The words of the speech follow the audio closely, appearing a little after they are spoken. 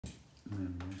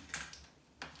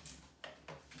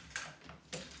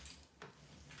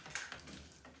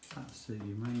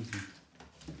absolutely amazing.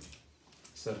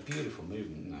 It's a beautiful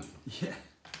movement, isn't it? Yeah.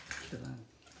 Look at that.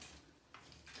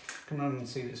 Come on and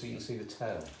see it so you can see the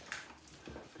tail.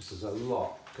 Because there's a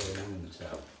lot going on in the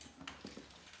tail.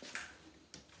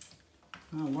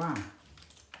 Oh wow.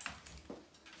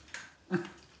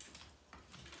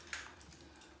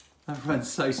 That runs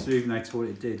so smooth now to what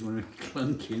it did when we were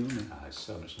clunking, wasn't it? Ah, it's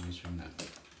so much nicer, isn't it?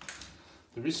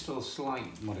 There is still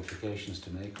slight modifications to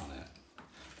make on it.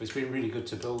 But it's been really good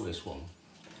to build this one.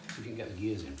 So you can get the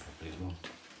gears in properly as well.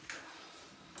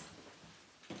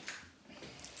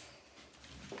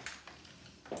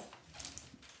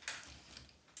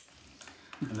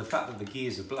 And the fact that the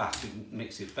gears are black, it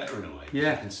makes it better in a way.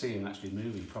 Yeah. You can see them actually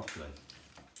moving properly.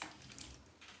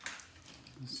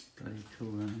 That's bloody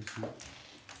cool, that, isn't it?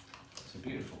 It's a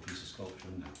beautiful piece of sculpture,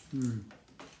 isn't it?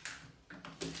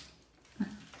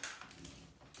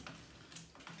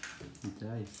 Happy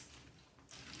days.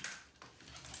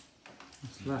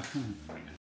 That's luck, isn't it?